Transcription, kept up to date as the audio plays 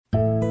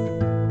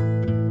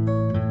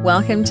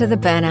Welcome to The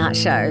Burnout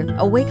Show,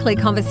 a weekly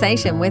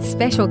conversation with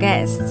special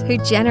guests who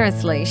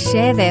generously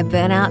share their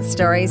burnout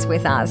stories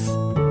with us.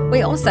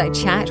 We also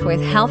chat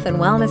with health and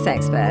wellness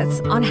experts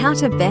on how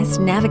to best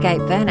navigate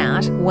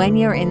burnout when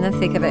you're in the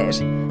thick of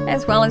it,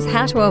 as well as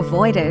how to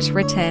avoid it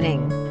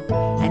returning.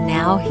 And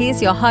now,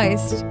 here's your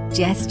host,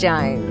 Jess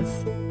Jones.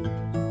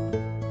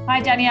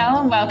 Hi, Danielle,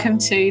 and welcome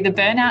to The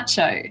Burnout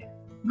Show.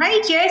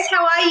 Hey Jess,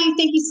 how are you?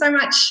 Thank you so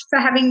much for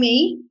having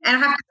me. And I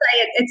have to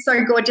say, it's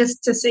so gorgeous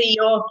to see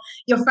your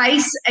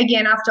face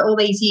again after all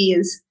these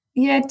years.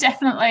 Yeah,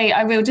 definitely.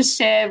 I will just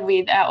share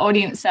with our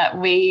audience that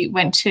we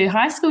went to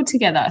high school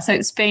together. So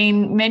it's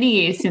been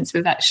many years since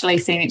we've actually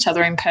seen each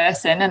other in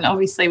person. And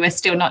obviously we're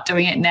still not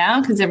doing it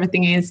now because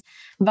everything is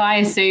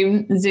via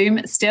Zoom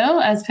still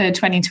as per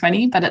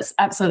 2020. But it's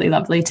absolutely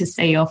lovely to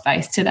see your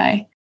face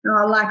today.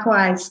 Oh,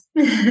 likewise.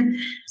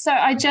 So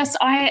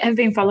I have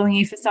been following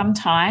you for some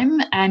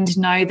time and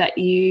know that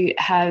you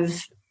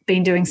have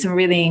been doing some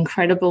really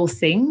incredible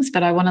things,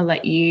 but I want to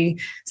let you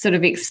sort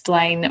of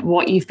explain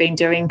what you've been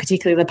doing,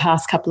 particularly the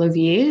past couple of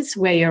years,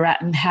 where you're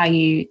at and how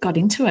you got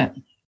into it.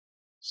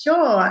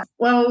 Sure.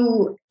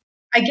 Well,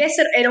 I guess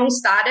it all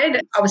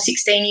started. I was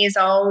 16 years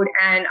old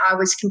and I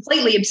was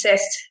completely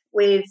obsessed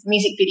with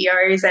music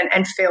videos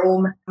and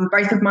film.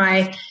 Both of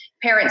my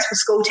parents were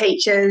school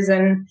teachers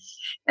and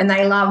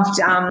they loved,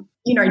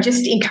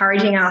 just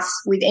encouraging us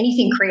with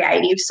anything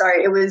creative. So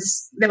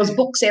there was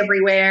books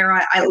everywhere.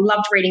 I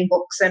loved reading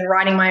books and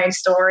writing my own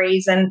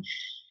stories and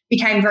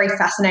became very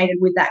fascinated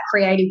with that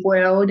creative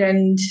world.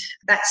 And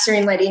that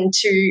soon led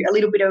into a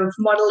little bit of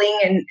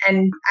modelling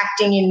and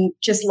acting in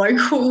just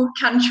local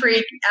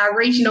country,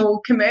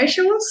 regional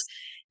commercials.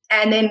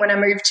 And then when I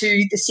moved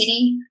to the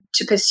city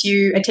to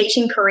pursue a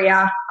teaching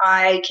career,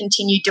 I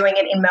continued doing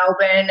it in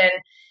Melbourne and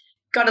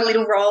got a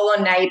little role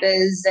on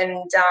Neighbours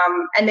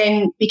and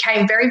then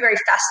became very, very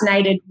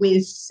fascinated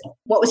with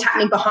what was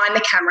happening behind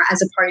the camera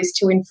as opposed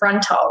to in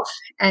front of.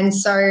 And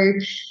so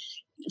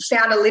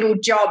found a little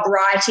job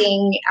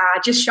writing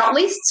just shot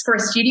lists for a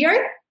studio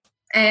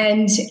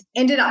and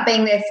ended up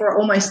being there for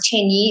almost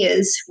 10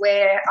 years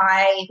where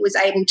I was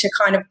able to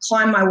kind of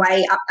climb my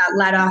way up that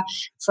ladder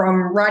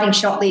from writing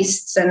shot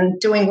lists and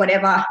doing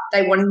whatever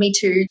they wanted me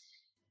to,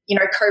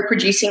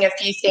 co-producing a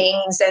few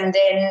things. And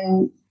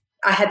then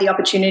I had the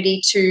opportunity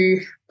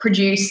to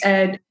produce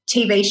a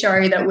TV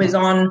show that was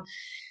on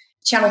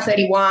Channel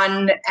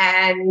 31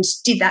 and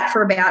did that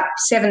for about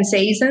 7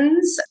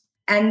 seasons,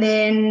 and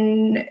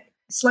then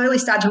slowly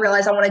started to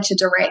realise I wanted to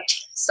direct.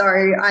 So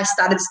I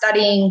started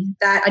studying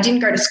that. I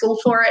didn't go to school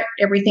for it.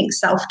 Everything's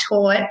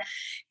self-taught.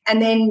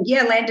 And then,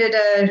 landed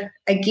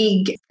a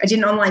gig. I did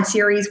an online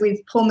series with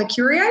Paul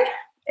Mercurio.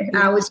 It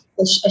was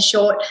a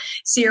short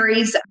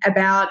series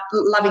about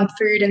loving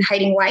food and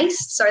hating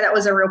waste. So that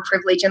was a real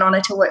privilege and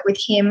honour to work with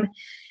him.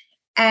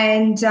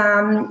 And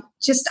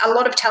just a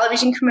lot of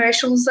television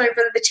commercials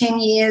over the 10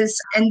 years,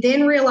 and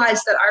then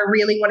realised that I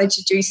really wanted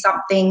to do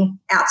something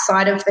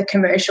outside of the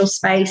commercial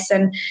space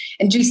and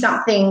do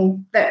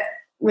something that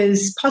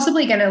was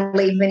possibly going to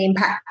leave an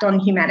impact on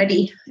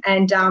humanity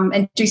and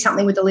do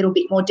something with a little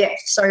bit more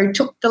depth. So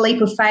took the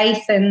leap of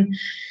faith and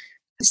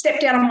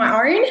stepped out on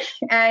my own,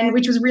 and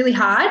which was really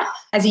hard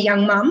as a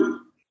young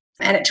mum.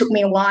 And it took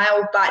me a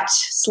while, but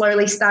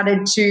slowly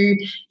started to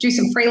do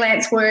some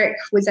freelance work,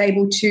 was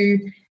able to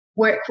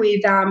work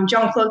with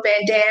Jean-Claude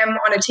Van Damme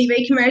on a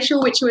TV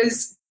commercial, which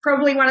was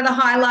probably one of the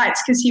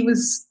highlights because he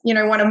was,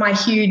 one of my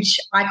huge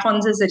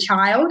icons as a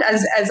child,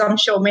 as I'm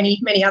sure many,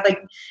 many other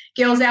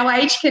girls our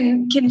age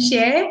can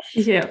share.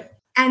 Yeah.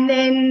 And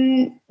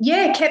then,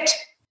 kept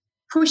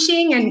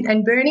pushing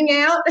and burning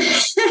out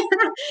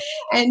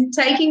and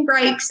taking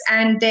breaks.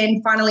 And then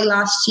finally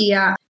last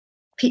year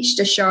pitched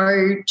a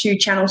show to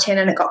Channel 10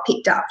 and it got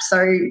picked up.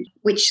 So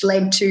which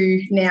led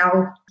to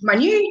now my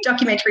new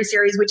documentary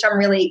series, which I'm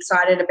really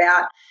excited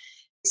about.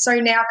 So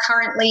now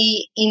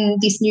currently in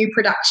this new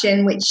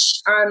production, which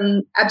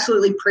I'm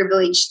absolutely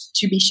privileged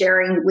to be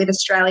sharing with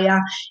Australia,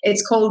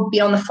 it's called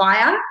Beyond the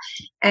Fire,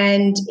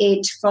 and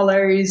it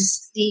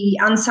follows the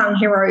unsung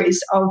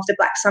heroes of the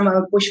Black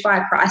Summer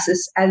bushfire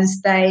crisis as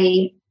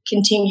they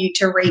continue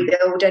to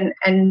rebuild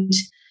and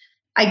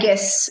I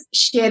guess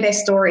share their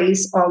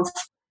stories of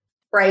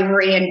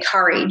bravery and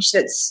courage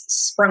that's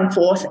sprung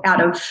forth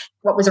out of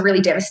what was a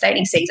really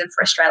devastating season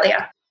for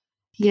Australia.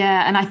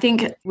 Yeah, and I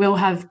think we'll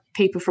have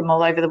people from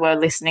all over the world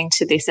listening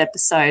to this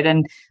episode,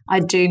 and I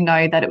do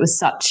know that it was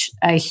such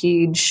a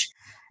huge,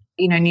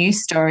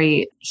 news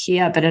story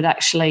here, but it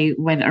actually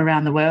went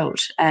around the world,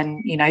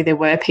 and, there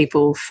were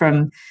people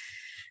from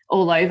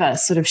all over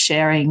sort of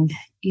sharing,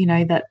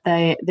 that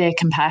their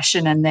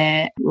compassion and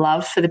their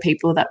love for the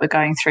people that were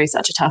going through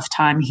such a tough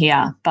time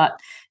here. But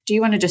do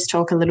you want to just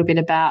talk a little bit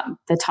about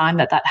the time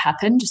that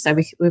happened, so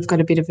we've got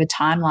a bit of a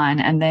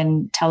timeline, and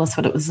then tell us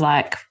what it was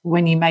like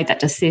when you made that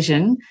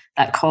decision,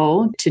 that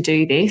call to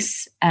do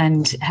this,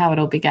 and how it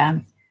all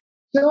began?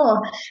 Sure.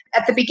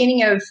 At the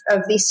beginning of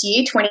this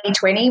year,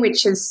 2020,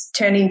 which has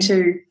turned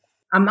into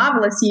a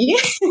marvellous year,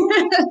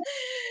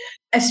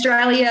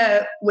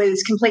 Australia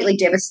was completely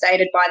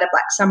devastated by the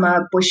Black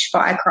Summer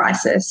bushfire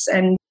crisis.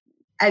 And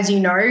as you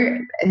know,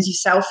 as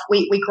yourself,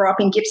 we grew up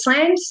in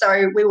Gippsland.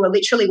 So we were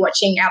literally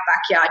watching our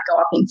backyard go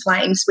up in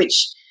flames,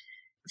 which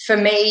for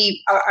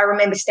me, I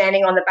remember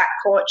standing on the back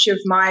porch of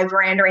my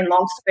veranda in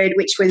Longford,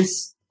 which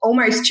was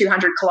almost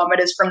 200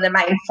 kilometres from the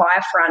main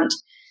fire front.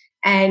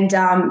 And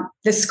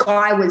the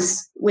sky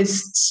was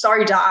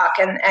so dark,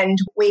 and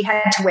we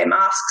had to wear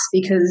masks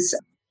because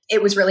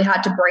it was really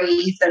hard to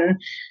breathe, and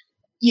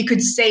you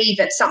could see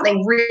that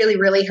something really,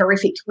 really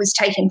horrific was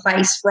taking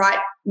place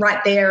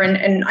right there.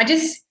 And I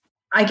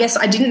guess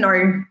I didn't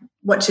know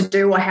what to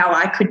do or how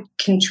I could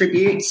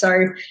contribute.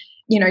 So,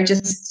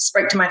 just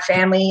spoke to my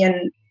family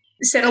and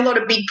said a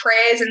lot of big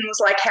prayers and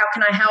was like, how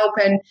can I help?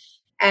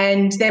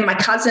 And then my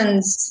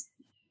cousins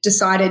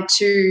decided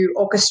to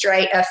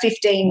orchestrate a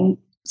 15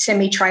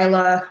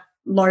 semi-trailer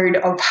load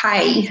of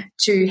hay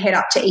to head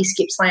up to East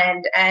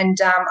Gippsland. And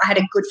I had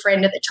a good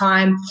friend at the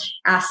time,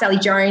 Sally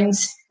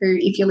Jones, who,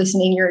 if you're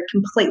listening, you're a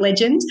complete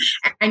legend.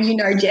 And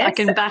Jess. I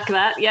can back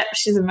that. Yep,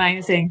 she's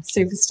amazing.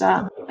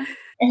 Superstar.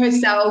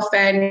 Herself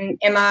and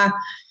Emma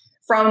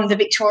from the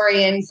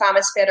Victorian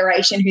Farmers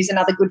Federation, who's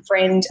another good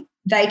friend.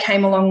 They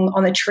came along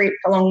on the trip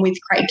along with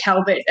Craig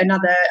Calvert,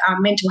 another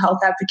mental health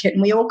advocate,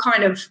 and we all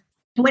kind of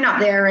went up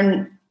there.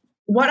 And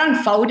what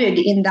unfolded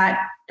in that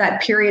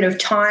period of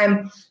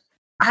time,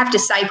 I have to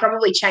say,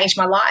 probably changed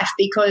my life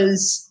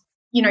because,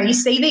 you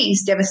see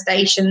these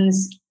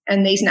devastations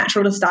and these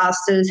natural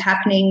disasters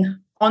happening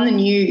on the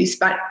news,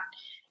 but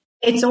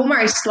it's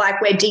almost like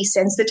we're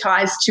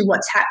desensitized to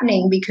what's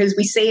happening because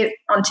we see it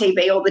on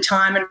TV all the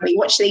time and we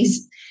watch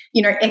these,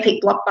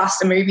 epic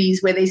blockbuster movies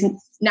where these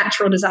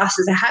natural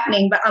disasters are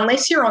happening. But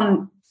unless you're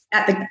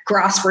at the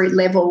grassroots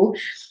level,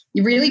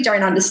 you really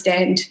don't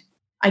understand,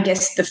 I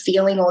guess, the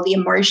feeling or the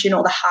emotion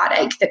or the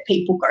heartache that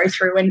people go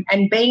through,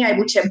 and being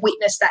able to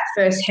witness that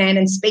firsthand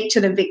and speak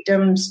to the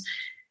victims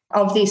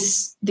of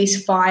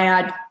this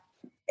fire,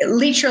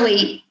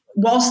 literally,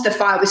 whilst the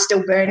fire was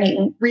still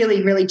burning,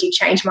 really, really did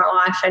change my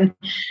life. And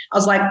I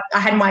was like, I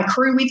had my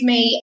crew with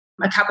me,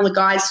 a couple of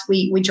guys.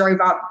 We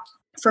drove up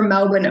from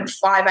Melbourne at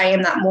 5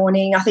 a.m. that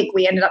morning. I think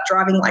we ended up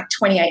driving like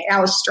 28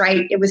 hours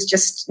straight. It was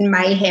just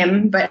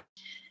mayhem, but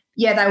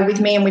yeah, they were with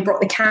me and we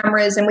brought the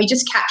cameras and we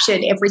just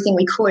captured everything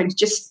we could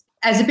just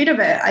as a bit of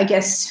a, I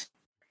guess,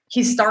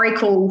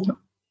 historical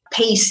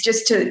piece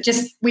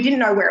we didn't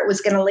know where it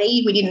was going to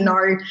lead. We didn't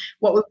know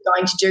what we were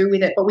going to do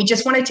with it, but we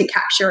just wanted to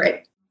capture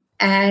it.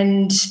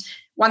 And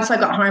once I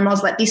got home, I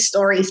was like, this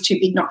story is too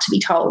big not to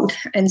be told.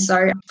 And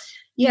so,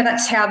 yeah,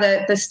 that's how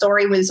the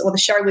story was, or the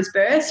show was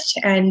birthed.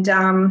 And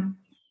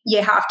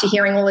after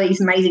hearing all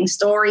these amazing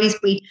stories,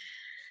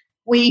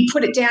 we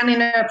put it down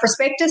in a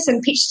prospectus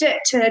and pitched it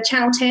to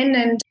Channel 10.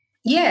 And,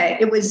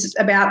 it was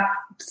about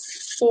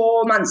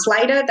 4 months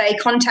later, they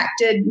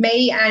contacted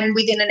me, and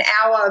within an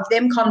hour of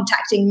them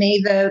contacting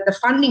me, the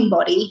funding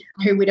body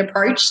who we'd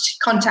approached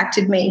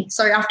contacted me.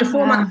 So after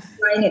 4 months of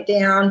laying it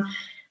down,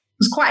 it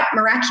was quite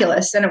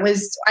miraculous. And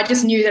I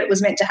just knew that it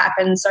was meant to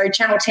happen. So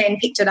Channel 10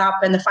 picked it up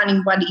and the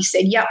funding body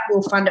said, yep,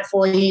 we'll fund it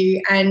for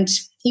you. And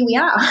here we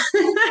are.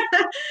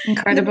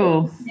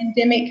 Incredible.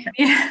 Pandemic.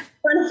 Yeah.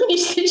 Trying to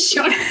finish this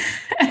show.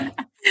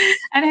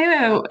 And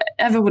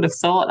whoever would have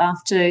thought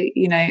after,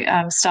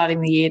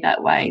 starting the year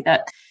that way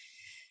that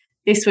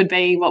this would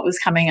be what was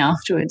coming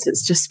afterwards.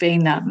 It's just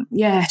been,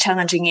 a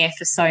challenging year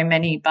for so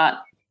many, but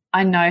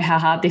I know how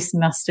hard this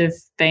must have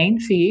been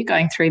for you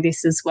going through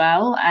this as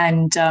well,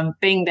 and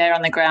being there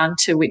on the ground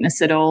to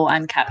witness it all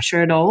and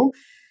capture it all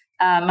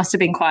must have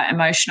been quite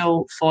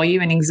emotional for you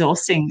and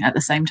exhausting at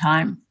the same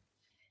time.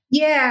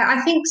 Yeah,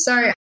 I think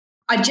so.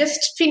 I just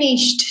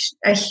finished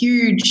a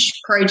huge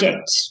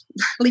project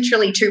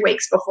literally 2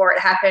 weeks before it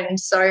happened.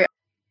 So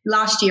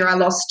last year I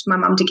lost my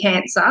mum to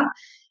cancer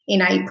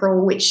in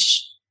April,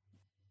 which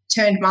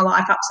turned my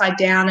life upside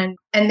down.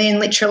 And then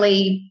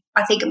literally,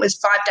 I think it was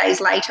 5 days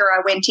later,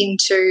 I went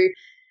into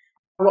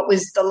what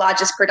was the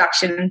largest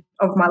production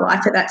of my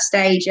life at that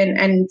stage.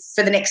 And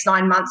for the next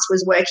 9 months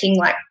was working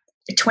like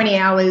 20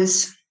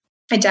 hours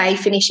a day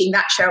finishing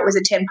that show. It was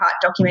a 10-part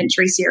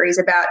documentary series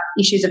about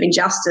issues of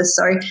injustice.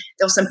 So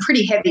there was some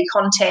pretty heavy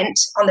content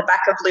on the back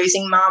of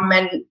losing mum,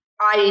 and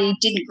I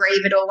didn't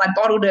grieve it all. I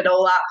bottled it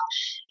all up,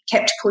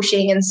 kept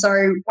pushing. And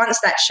so once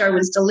that show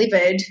was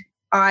delivered,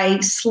 I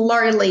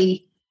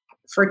slowly,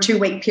 for a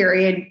 2-week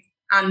period,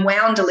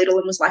 unwound a little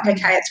and was like,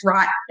 okay, it's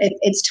right.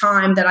 It's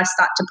time that I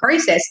start to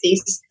process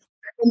this.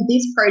 And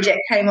this project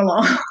came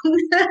along.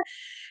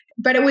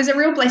 But it was a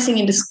real blessing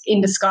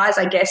in disguise,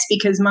 I guess,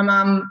 because my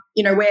mum,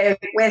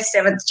 we're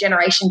seventh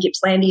generation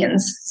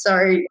Gippslandians.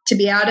 So to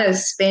be able to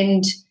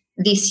spend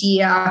this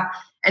year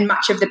and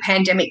much of the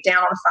pandemic down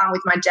on the farm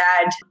with my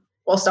dad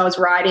whilst I was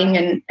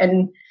writing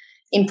and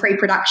in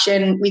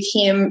pre-production with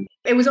him,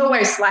 it was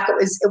almost like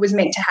it was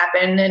meant to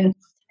happen.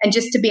 And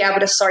just to be able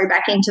to sew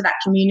back into that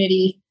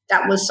community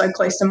that was so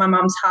close to my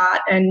mum's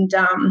heart and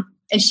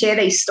share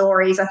these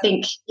stories, I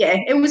think,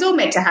 it was all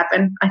meant to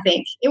happen, I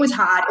think. It was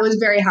hard. It was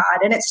very hard,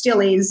 and it still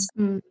is.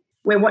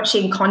 We're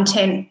watching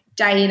content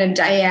day in and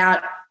day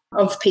out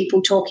of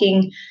people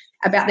talking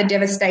about the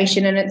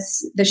devastation, and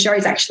the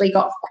show's actually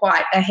got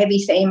quite a heavy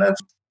theme of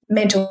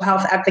mental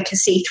health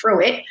advocacy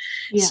through it.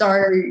 Yeah.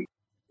 So,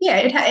 yeah,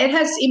 it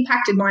has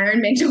impacted my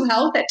own mental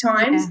health at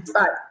times,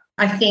 but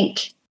I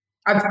think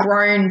I've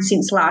grown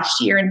since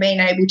last year and been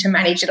able to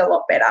manage it a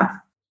lot better.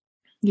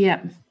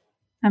 Yeah.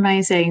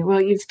 Amazing.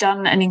 Well, you've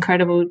done an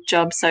incredible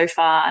job so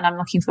far, and I'm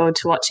looking forward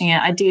to watching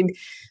it. I did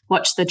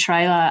watch the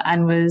trailer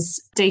and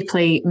was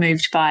deeply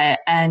moved by it.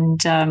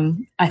 And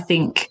I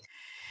think,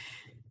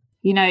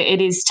 you know, it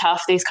is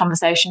tough, these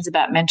conversations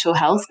about mental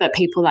health, but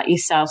people like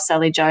yourself,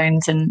 Sally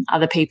Jones, and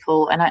other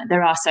people, and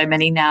there are so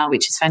many now,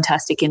 which is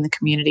fantastic, in the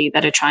community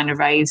that are trying to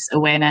raise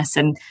awareness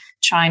and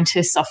trying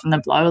to soften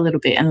the blow a little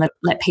bit and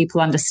let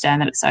people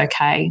understand that it's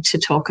okay to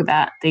talk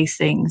about these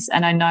things.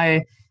 And I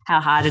know how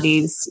hard it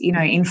is, you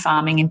know, in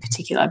farming in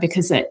particular,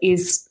 because it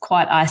is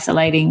quite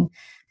isolating.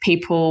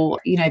 People,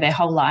 you know, their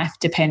whole life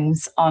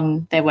depends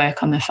on their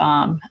work on the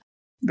farm,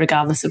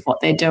 regardless of what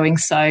they're doing.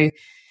 So,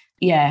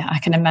 yeah, I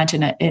can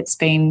imagine it's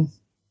been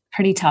a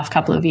pretty tough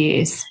couple of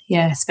years,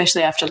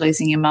 especially after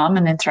losing your mum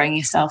and then throwing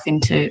yourself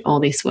into all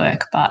this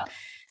work. But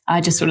I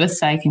just want to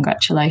say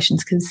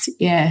congratulations, because,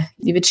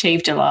 you've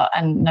achieved a lot,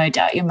 and no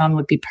doubt your mum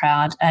would be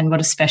proud. And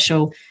what a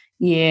special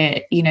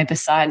year, you know,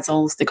 besides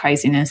all the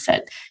craziness,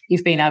 that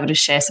you've been able to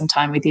share some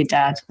time with your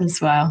dad as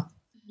well.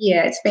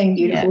 Yeah, it's been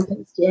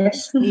beautiful.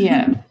 Yes.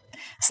 Yeah.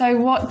 So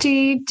what do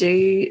you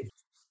do?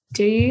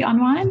 Do you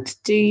unwind?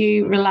 Do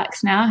you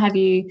relax now? Have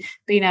you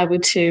been able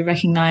to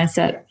recognise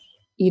that,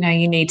 you know,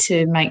 you need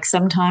to make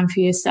some time for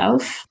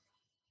yourself?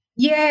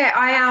 Yeah,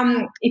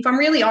 if I'm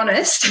really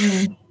honest,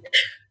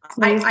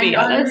 Please be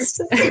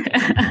honest.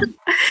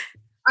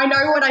 I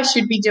know what I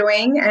should be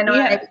doing, and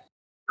I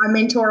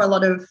mentor a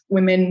lot of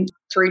women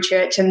through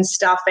church and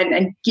stuff,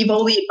 and give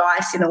all the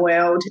advice in the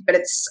world. But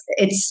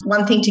it's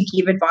one thing to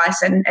give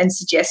advice and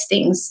suggest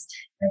things.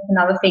 It's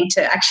another thing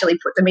to actually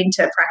put them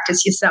into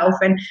practice yourself.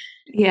 And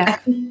I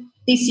think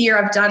this year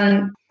I've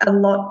done a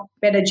lot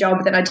better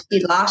job than I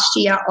did last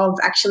year of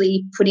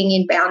actually putting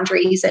in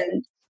boundaries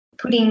and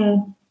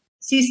putting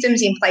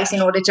systems in place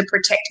in order to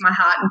protect my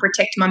heart and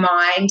protect my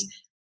mind.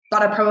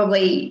 But I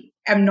probably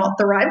am not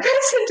the right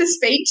person to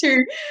speak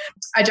to.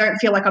 I don't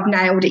feel like I've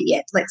nailed it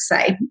yet, let's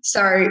say.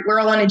 So we're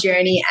all on a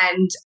journey,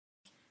 and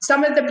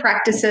some of the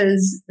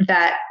practices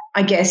that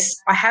I guess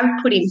I have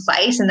put in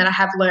place and that I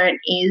have learned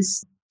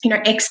is, you know,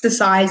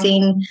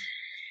 exercising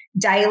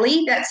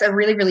daily. That's a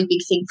really, really big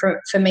thing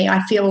for me.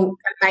 I feel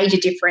a major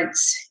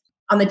difference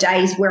on the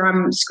days where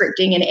I'm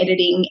scripting and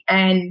editing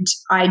and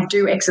I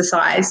do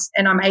exercise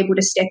and I'm able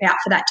to step out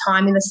for that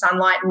time in the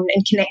sunlight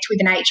and connect with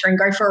nature and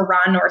go for a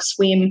run or a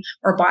swim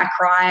or a bike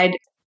ride.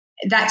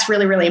 That's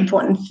really, really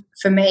important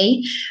for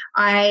me.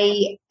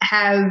 I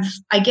have,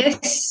 I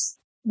guess,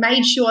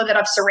 made sure that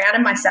I've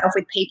surrounded myself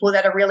with people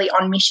that are really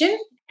on mission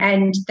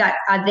and that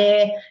are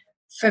there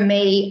for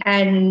me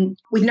and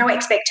with no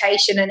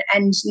expectation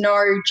and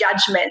no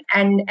judgment,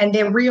 and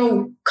they're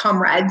real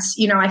comrades.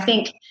 You know, I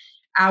think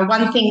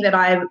one thing that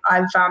I've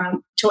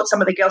taught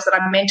some of the girls that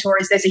I mentor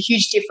is there's a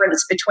huge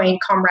difference between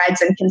comrades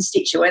and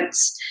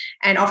constituents,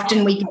 and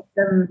often we get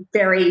them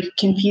very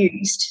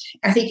confused.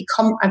 I think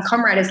a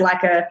comrade is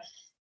like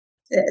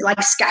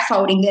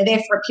scaffolding. They're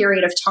there for a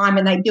period of time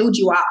and they build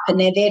you up and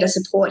they're there to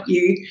support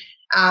you.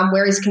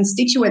 Whereas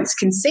constituents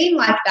can seem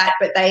like that,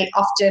 but they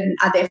often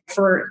are there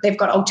they've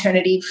got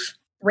alternative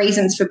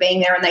reasons for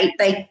being there, and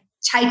they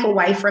take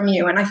away from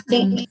you. And I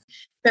think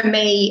for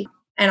me,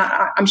 and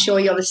I'm sure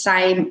you're the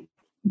same,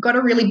 you've got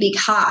a really big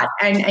heart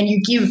and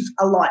you give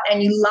a lot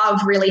and you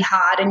love really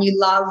hard and you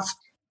love,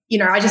 you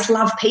know, I just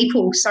love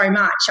people so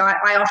much.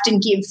 I often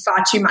give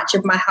far too much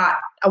of my heart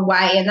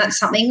away, and that's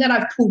something that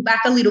I've pulled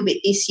back a little bit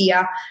this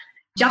year,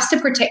 just to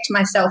protect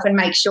myself and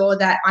make sure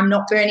that I'm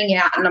not burning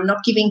out and I'm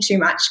not giving too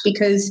much,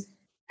 because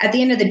at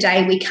the end of the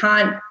day, we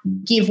can't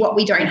give what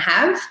we don't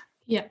have.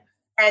 Yeah.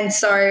 And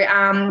so,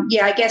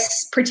 I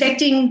guess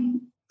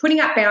putting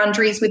up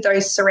boundaries with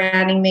those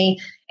surrounding me,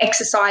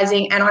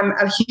 exercising, and I'm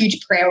a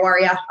huge prayer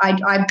warrior. I've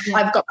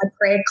got my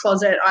prayer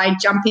closet. I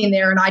jump in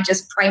there and I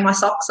just pray my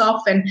socks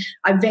off, and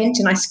I vent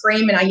and I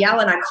scream and I yell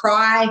and I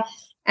cry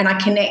and I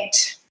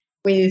connect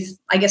with,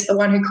 I guess, the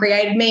one who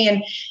created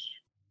me.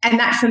 And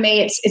that for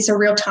me, it's a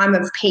real time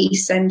of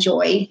peace and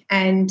joy,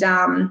 and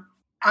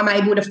I'm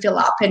able to fill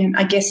up, and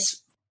I guess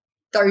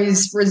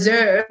those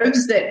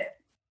reserves that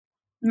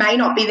may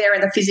not be there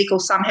in the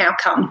physical somehow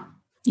come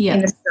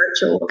in the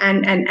spiritual,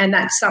 and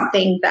that's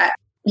something that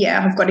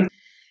I've got to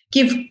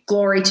give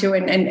glory to,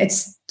 and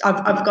it's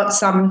I've got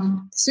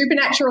some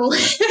supernatural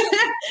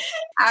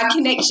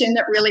connection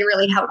that really,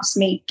 really helps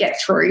me get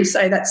through.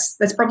 So that's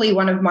probably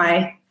one of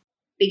my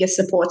biggest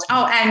supports.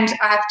 Oh, and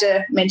I have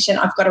to mention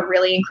I've got a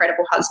really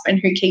incredible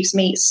husband who keeps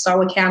me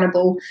so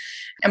accountable,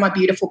 and my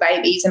beautiful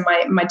babies and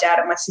my dad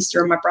and my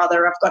sister and my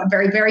brother. I've got a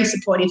very, very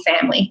supportive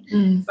family.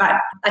 But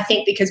I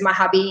think because my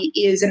hubby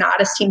is an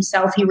artist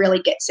himself, he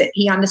really gets it.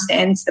 He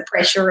understands the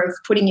pressure of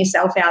putting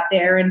yourself out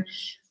there and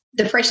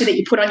the pressure that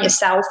you put on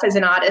yourself as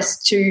an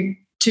artist to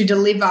to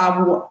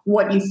deliver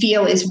what you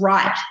feel is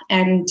right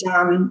and,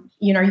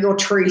 your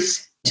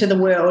truth to the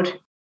world.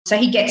 So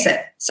he gets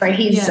it. So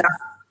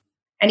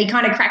and he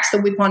kind of cracks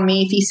the whip on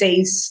me if he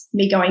sees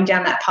me going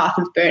down that path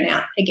of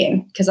burnout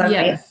again, because I've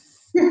been.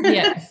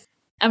 Yeah.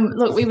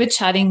 Look, we were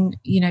chatting,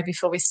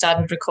 before we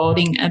started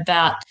recording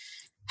about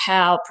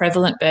how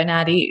prevalent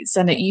burnout is.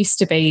 And it used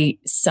to be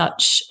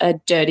such a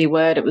dirty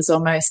word. It was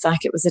almost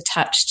like it was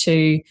attached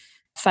to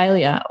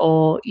failure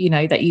or,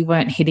 that you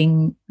weren't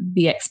hitting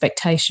the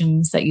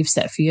expectations that you've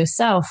set for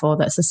yourself or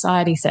that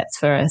society sets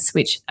for us,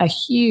 which are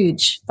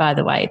huge, by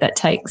the way, that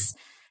takes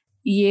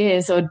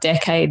years or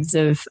decades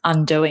of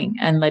undoing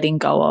and letting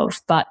go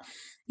of. But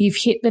you've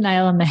hit the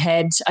nail on the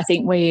head. I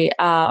think we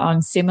are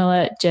on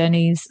similar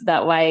journeys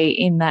that way,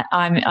 in that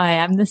I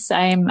am the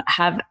same,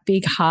 have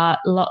big heart,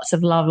 lots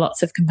of love,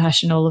 lots of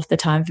compassion all of the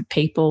time for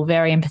people,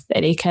 very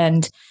empathetic.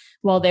 And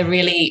while they're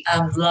really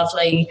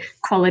lovely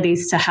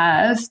qualities to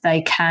have,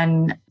 they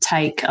can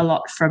take a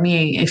lot from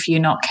you if you're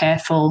not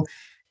careful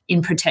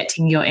in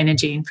protecting your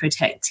energy and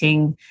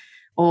protecting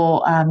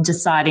or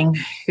deciding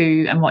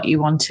who and what you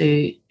want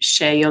to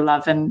share your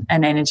love and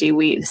energy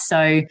with.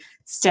 So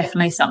it's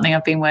definitely something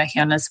I've been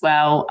working on as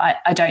well.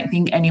 I don't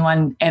think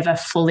anyone ever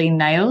fully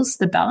nails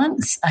the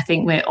balance. I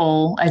think we're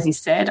all, as you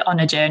said, on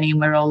a journey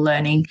and we're all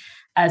learning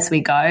as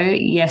we go.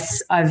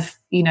 Yes, I've,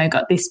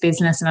 got this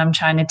business and I'm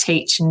trying to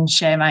teach and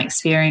share my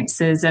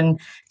experiences and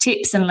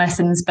tips and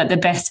lessons, but the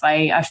best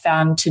way I've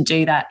found to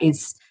do that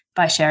is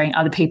by sharing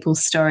other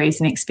people's stories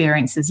and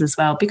experiences as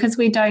well, because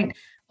we don't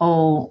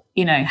all,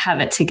 have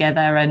it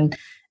together. And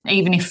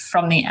even if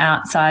from the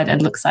outside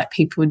it looks like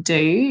people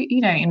do,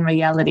 in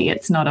reality,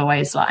 it's not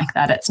always like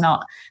that. It's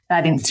not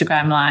that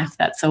Instagram life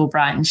that's all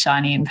bright and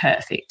shiny and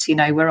perfect.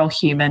 We're all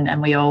human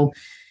and we all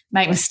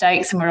make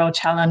mistakes and we're all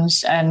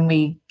challenged and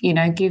we,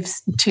 give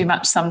too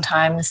much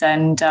sometimes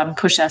and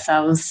push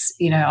ourselves,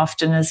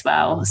 often as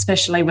well,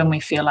 especially when we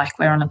feel like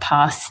we're on a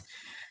path,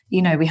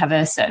 we have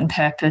a certain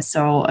purpose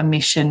or a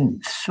mission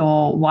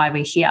for why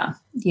we're here.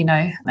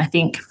 I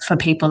think for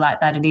people like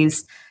that, it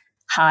is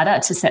harder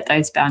to set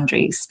those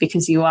boundaries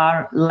because you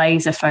are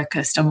laser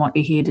focused on what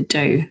you're here to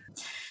do.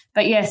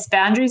 But yes,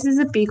 boundaries is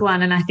a big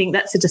one. And I think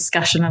that's a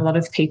discussion a lot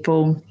of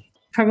people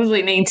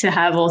probably need to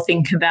have or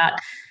think about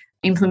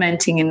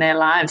implementing in their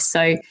lives.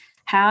 So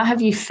how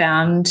have you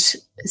found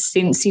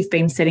since you've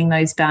been setting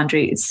those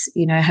boundaries,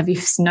 have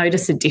you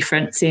noticed a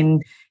difference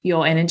in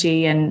your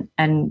energy and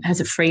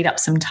has it freed up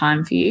some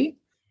time for you?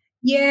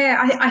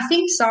 Yeah, I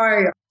think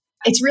so.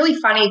 It's really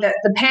funny that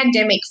the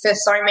pandemic for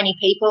so many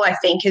people, I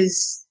think,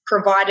 has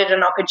provided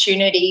an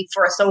opportunity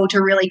for us all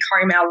to really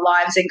comb our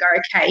lives and go,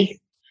 okay,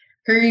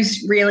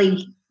 who's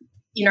really,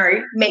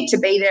 meant to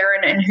be there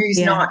and who's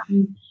not.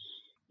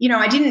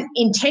 I didn't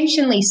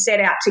intentionally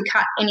set out to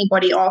cut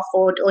anybody off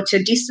or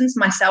to distance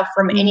myself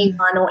from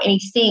anyone or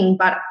anything,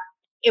 but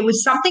it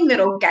was something that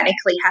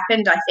organically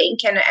happened, I think,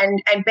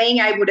 and being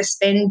able to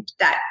spend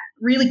that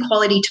really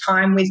quality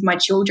time with my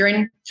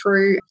children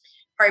through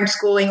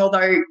homeschooling,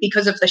 although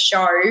because of the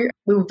show,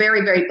 we were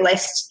very, very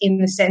blessed in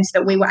the sense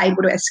that we were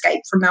able to escape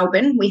from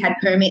Melbourne. We had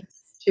permits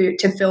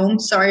to film.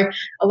 So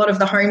a lot of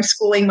the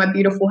homeschooling my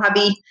beautiful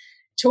hubby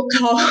took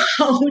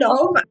hold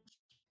of.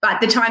 But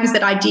the times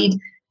that I did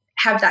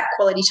have that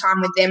quality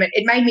time with them,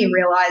 it made me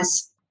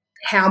realise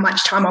how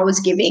much time I was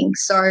giving.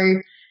 So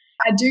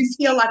I do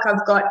feel like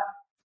I've got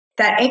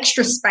that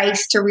extra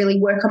space to really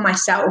work on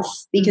myself,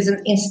 because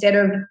instead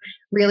of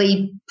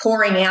really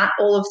pouring out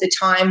all of the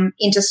time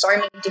into so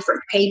many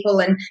different people,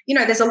 and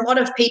there's a lot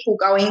of people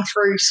going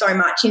through so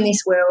much in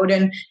this world,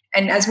 and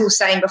as we were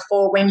saying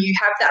before, when you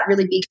have that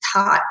really big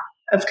heart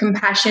of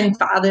compassion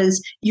for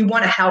others, you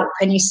want to help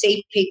and you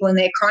see people and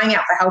they're crying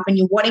out for help and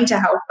you're wanting to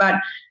help. But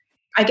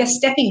I guess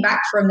stepping back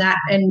from that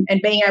and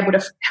being able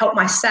to help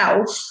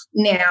myself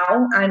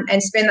now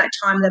and spend that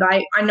time that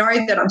I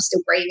know that I'm still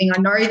breathing. I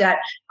know that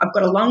I've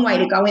got a long way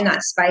to go in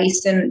that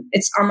space, and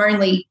it's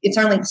only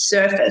the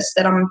surface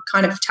that I'm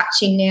kind of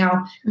touching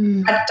now.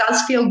 It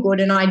does feel good,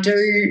 and I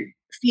do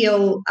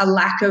feel a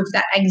lack of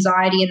that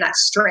anxiety and that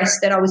stress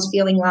that I was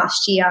feeling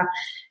last year,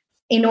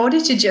 in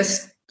order to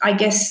just, I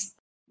guess,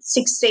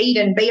 succeed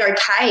and be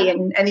okay,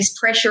 and this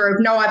pressure of,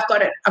 no, I've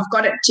got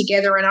it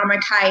together and I'm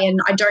okay, and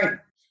I don't,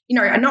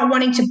 and not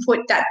wanting to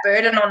put that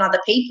burden on other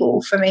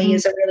people for me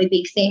is a really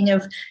big thing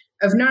of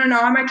no,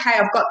 I'm okay,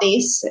 I've got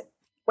this.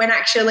 When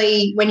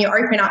you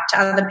open up to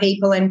other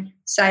people and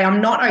say, I'm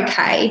not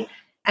okay,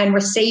 and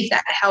receive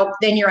that help,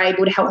 then you're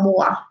able to help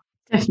more.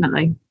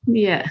 Definitely.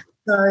 Yeah.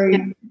 So,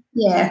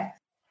 yeah.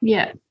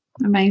 Yeah.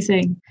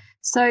 Amazing.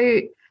 So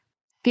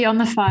Beyond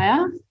the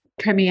Fire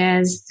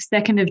premieres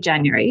 2nd of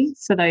January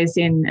for those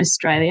in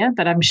Australia,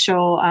 but I'm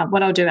sure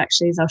what I'll do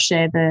actually is I'll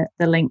share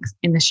the link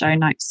in the show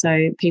notes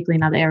so people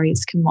in other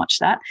areas can watch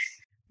that.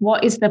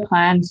 What is the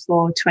plan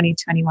for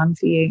 2021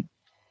 for you?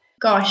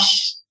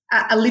 Gosh,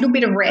 a little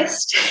bit of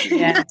rest.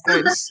 Yeah,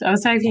 good. I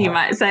was hoping you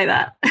might say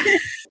that.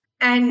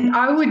 And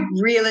I would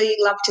really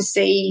love to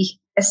see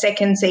a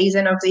second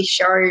season of this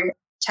show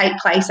take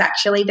place.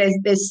 Actually,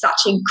 there's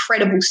such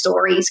incredible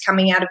stories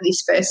coming out of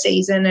this first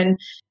season, and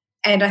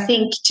And I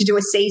think to do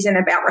a season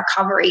about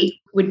recovery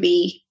would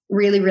be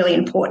really, really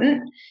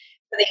important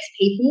for these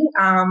people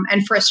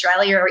and for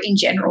Australia in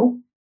general.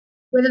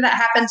 Whether that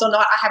happens or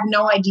not, I have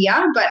no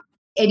idea, but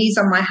it is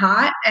on my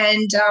heart.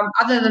 And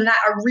other than that,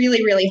 I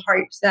really, really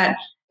hope that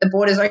the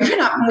borders open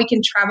up and we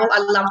can travel. I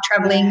love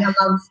traveling. I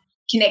love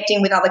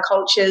connecting with other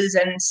cultures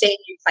and seeing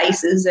new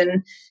places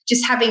and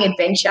just having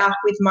adventure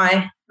with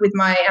my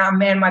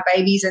man, my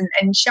babies,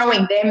 and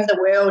showing them the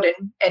world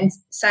and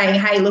saying,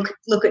 hey, look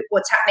at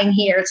what's happening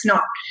here. It's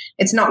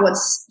not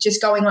what's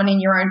just going on in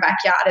your own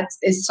backyard.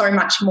 There's so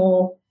much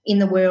more in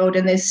the world,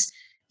 and there's,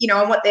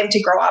 I want them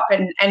to grow up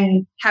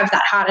and have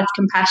that heart of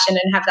compassion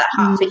and have that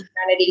heart for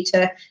humanity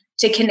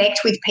to connect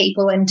with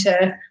people and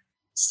to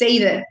see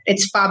that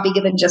it's far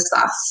bigger than just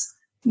us.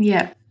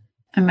 Yeah,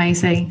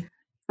 amazing.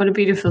 What a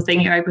beautiful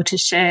thing you're able to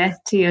share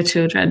to your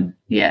children.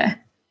 Yeah,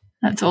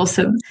 that's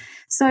awesome.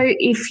 So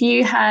if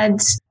you had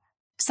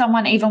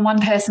someone, even one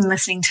person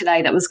listening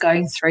today that was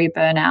going through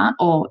burnout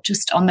or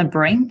just on the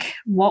brink,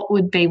 what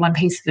would be one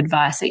piece of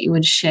advice that you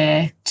would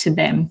share to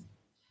them?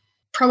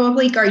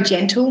 Probably go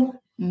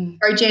gentle.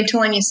 Go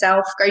gentle on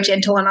yourself, go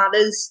gentle on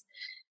others.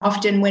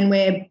 Often when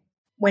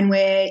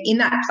we're in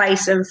that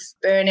place of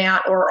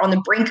burnout or on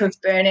the brink of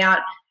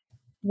burnout,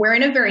 we're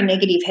in a very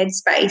negative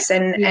headspace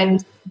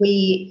and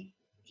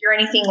if you're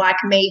anything like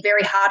me,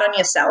 very hard on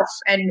yourself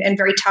and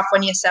very tough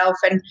on yourself.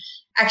 And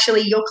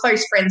actually your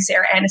close friend,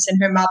 Sarah Anderson,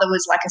 her mother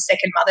was like a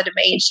second mother to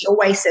me, and she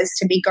always says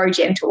to me, go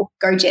gentle,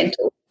 go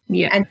gentle.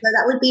 Yeah. And so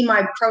that would be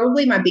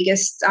probably my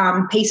biggest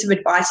piece of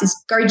advice is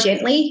go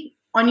gently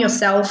on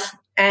yourself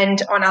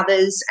and on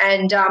others,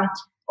 and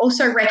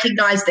also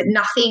recognize that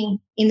nothing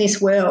in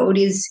this world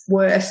is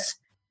worth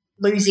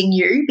losing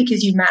you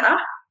because you matter.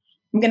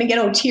 I'm going to get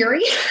all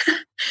teary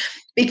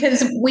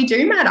because we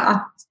do matter.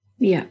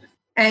 Yeah.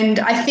 And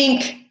I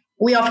think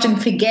we often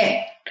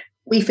forget.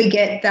 We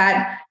forget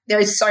that there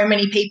is so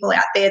many people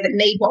out there that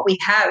need what we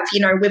have.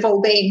 We've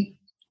all been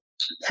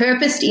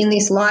purposed in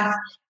this life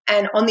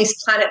and on this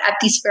planet at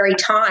this very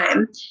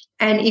time.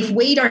 And if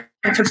we don't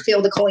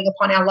fulfill the calling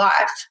upon our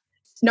life,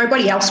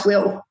 nobody else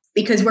will,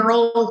 because we're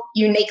all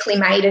uniquely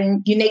made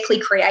and uniquely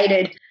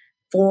created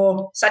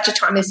for such a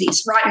time as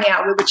this. Right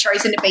now, we were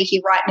chosen to be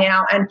here right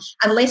now, and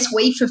unless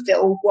we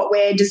fulfill what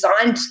we're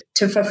designed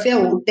to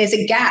fulfill, there's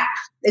a gap.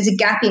 There's a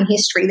gap in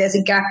history. There's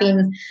a gap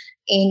in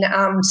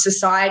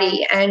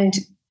society. And,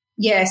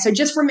 so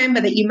just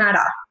remember that you matter.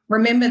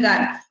 Remember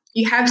that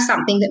you have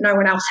something that no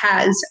one else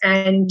has,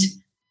 and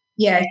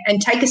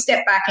take a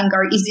step back and go,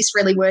 is this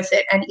really worth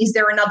it? And is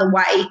there another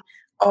way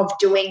of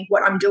doing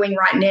what I'm doing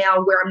right now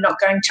where I'm not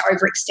going to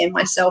overextend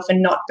myself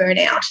and not burn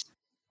out?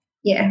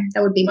 Yeah,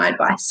 that would be my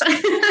advice.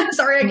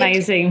 Sorry.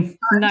 Amazing.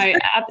 No,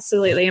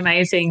 absolutely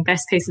amazing.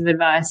 Best piece of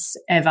advice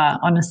ever,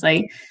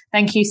 honestly.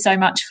 Thank you so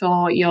much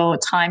for your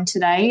time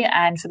today.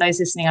 And for those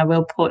listening, I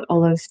will put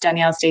all of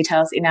Danielle's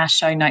details in our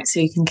show notes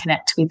so you can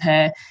connect with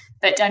her.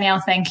 But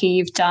Danielle, thank you.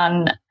 You've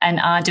done and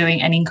are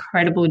doing an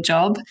incredible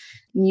job.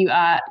 You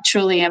are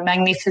truly a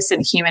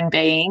magnificent human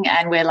being,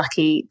 and we're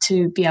lucky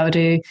to be able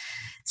to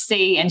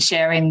see and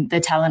share in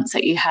the talents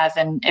that you have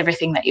and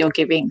everything that you're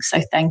giving.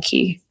 So thank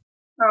you.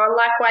 Oh,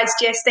 likewise,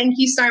 Jess. Thank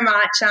you so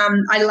much.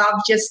 I love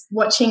just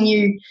watching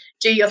you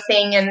do your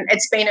thing, and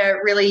it's been a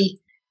really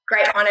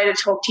great honour to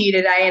talk to you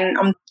today, and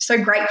I'm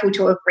so grateful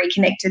to have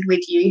reconnected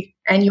with you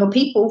and your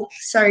people.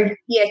 So,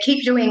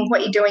 keep doing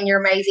what you're doing. You're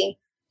amazing.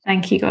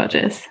 Thank you,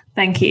 gorgeous.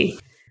 Thank you.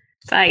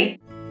 Bye.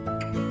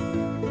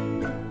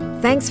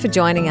 Thanks for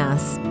joining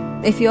us.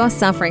 If you're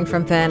suffering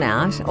from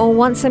burnout or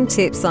want some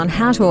tips on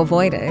how to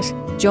avoid it,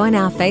 join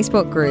our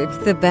Facebook group,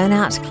 the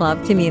Burnout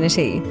Club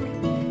Community.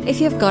 If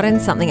you've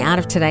gotten something out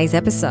of today's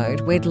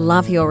episode, we'd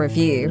love your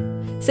review.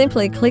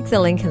 Simply click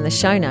the link in the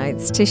show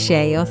notes to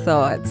share your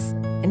thoughts.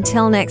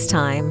 Until next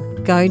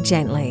time, go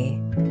gently.